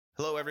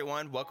Hello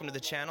everyone, welcome to the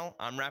channel.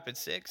 I'm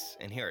Rapid6,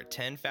 and here are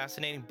 10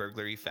 fascinating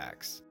burglary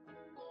facts.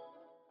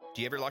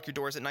 Do you ever lock your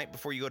doors at night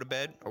before you go to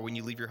bed or when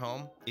you leave your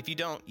home? If you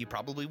don't, you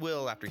probably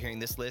will after hearing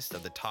this list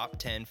of the top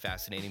 10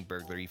 fascinating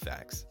burglary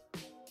facts.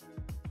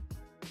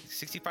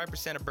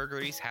 65% of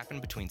burglaries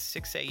happen between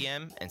 6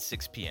 a.m. and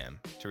 6 p.m.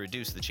 to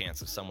reduce the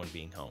chance of someone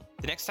being home.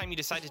 The next time you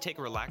decide to take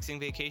a relaxing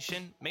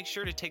vacation, make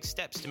sure to take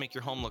steps to make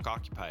your home look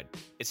occupied.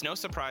 It's no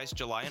surprise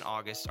July and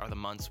August are the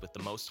months with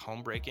the most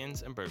home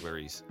break-ins and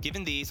burglaries,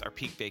 given these are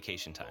peak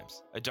vacation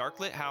times. A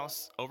dark-lit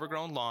house,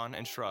 overgrown lawn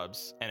and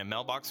shrubs, and a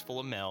mailbox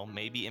full of mail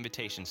may be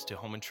invitations to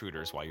home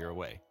intruders while you're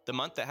away. The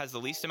month that has the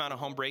least amount of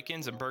home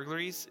break-ins and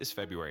burglaries is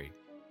February.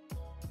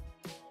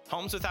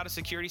 Homes without a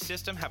security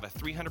system have a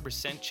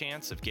 300%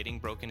 chance of getting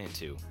broken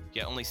into,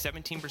 yet only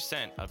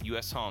 17% of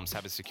US homes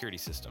have a security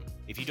system.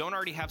 If you don't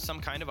already have some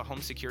kind of a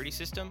home security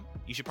system,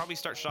 you should probably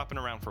start shopping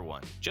around for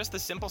one. Just the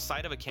simple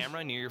sight of a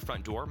camera near your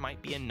front door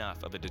might be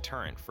enough of a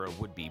deterrent for a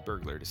would-be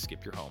burglar to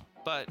skip your home.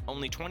 But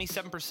only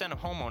 27% of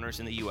homeowners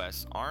in the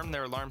US arm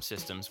their alarm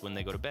systems when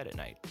they go to bed at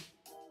night.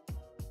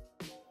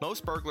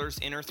 Most burglars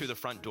enter through the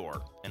front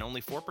door, and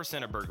only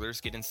 4% of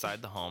burglars get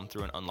inside the home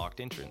through an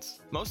unlocked entrance.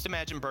 Most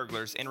imagine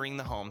burglars entering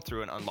the home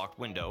through an unlocked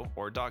window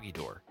or doggy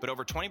door, but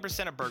over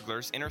 20% of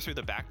burglars enter through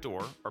the back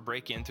door or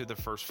break in through the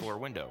first floor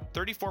window.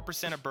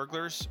 34% of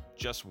burglars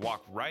just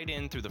walk right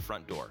in through the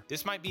front door.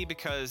 This might be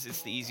because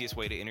it's the easiest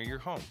way to enter your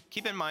home.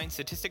 Keep in mind,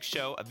 statistics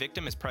show a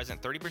victim is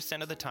present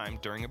 30% of the time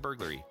during a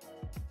burglary.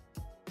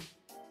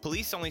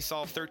 Police only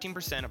solve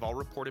 13% of all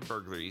reported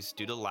burglaries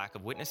due to lack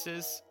of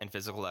witnesses and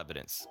physical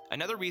evidence.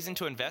 Another reason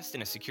to invest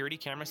in a security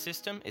camera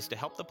system is to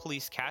help the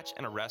police catch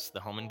and arrest the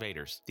home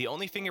invaders. The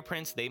only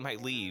fingerprints they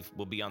might leave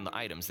will be on the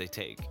items they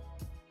take.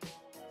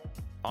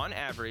 On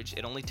average,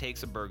 it only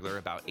takes a burglar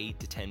about 8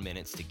 to 10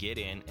 minutes to get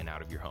in and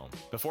out of your home.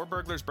 Before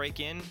burglars break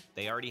in,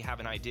 they already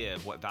have an idea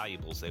of what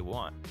valuables they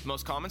want. The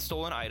most common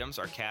stolen items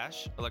are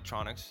cash,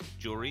 electronics,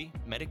 jewelry,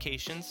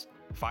 medications,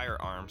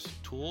 firearms,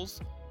 tools,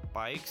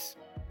 bikes,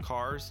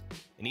 cars,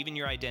 and even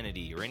your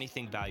identity or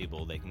anything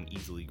valuable they can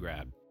easily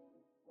grab.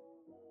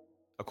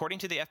 According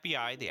to the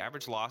FBI, the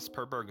average loss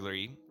per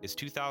burglary is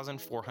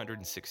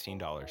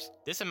 $2,416.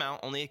 This amount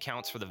only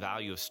accounts for the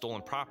value of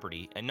stolen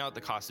property and not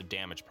the cost of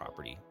damaged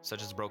property,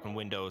 such as broken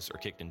windows or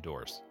kicked-in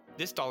doors.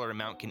 This dollar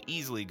amount can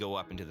easily go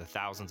up into the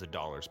thousands of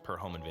dollars per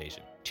home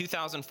invasion.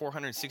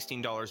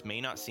 $2,416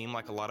 may not seem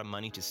like a lot of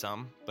money to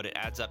some, but it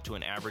adds up to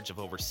an average of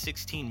over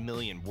 $16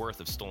 million worth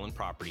of stolen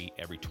property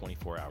every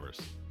 24 hours.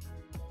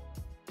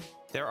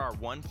 There are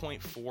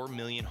 1.4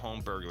 million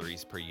home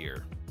burglaries per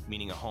year,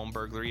 meaning a home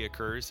burglary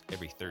occurs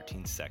every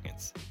 13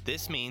 seconds.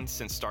 This means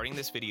since starting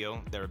this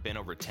video, there have been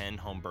over 10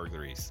 home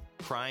burglaries.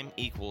 Crime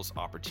equals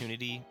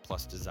opportunity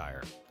plus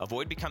desire.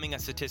 Avoid becoming a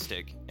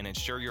statistic and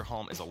ensure your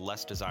home is a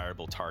less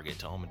desirable target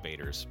to home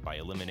invaders by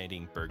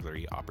eliminating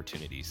burglary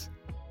opportunities.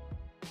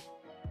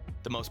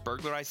 The most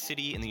burglarized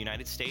city in the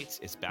United States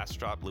is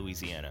Bastrop,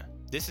 Louisiana.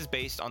 This is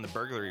based on the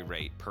burglary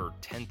rate per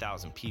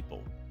 10,000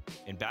 people.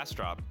 In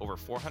Bastrop, over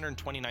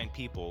 429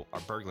 people are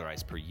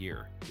burglarized per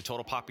year. The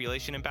total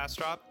population in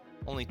Bastrop?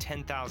 Only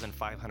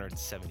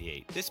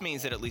 10,578. This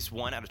means that at least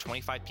 1 out of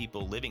 25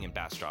 people living in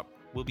Bastrop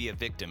will be a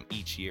victim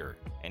each year.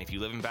 And if you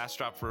live in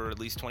Bastrop for at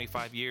least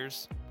 25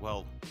 years,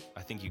 well,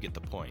 I think you get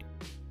the point.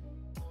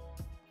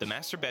 The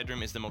master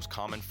bedroom is the most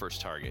common first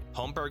target.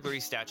 Home burglary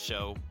stats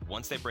show,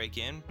 once they break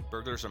in,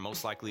 burglars are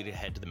most likely to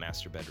head to the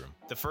master bedroom.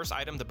 The first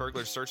item the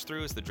burglars search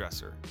through is the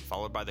dresser,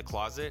 followed by the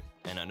closet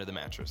and under the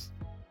mattress.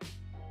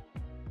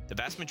 The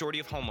vast majority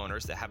of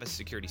homeowners that have a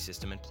security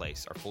system in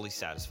place are fully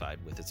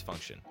satisfied with its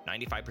function.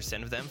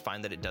 95% of them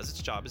find that it does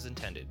its job as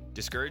intended,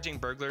 discouraging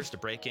burglars to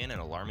break in and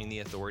alarming the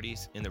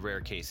authorities in the rare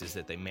cases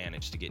that they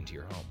manage to get into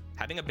your home.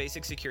 Having a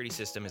basic security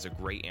system is a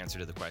great answer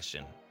to the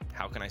question,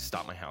 how can I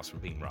stop my house from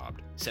being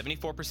robbed?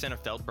 74%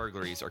 of failed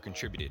burglaries are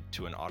contributed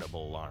to an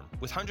audible alarm.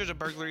 With hundreds of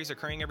burglaries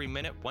occurring every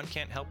minute, one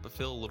can't help but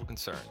feel a little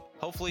concerned.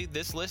 Hopefully,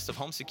 this list of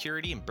home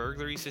security and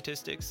burglary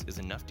statistics is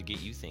enough to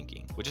get you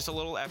thinking. With just a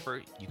little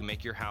effort, you can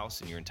make your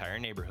house and your entire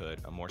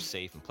neighborhood a more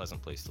safe and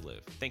pleasant place to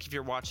live. Thank you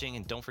for watching,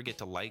 and don't forget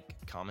to like,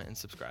 comment, and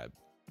subscribe.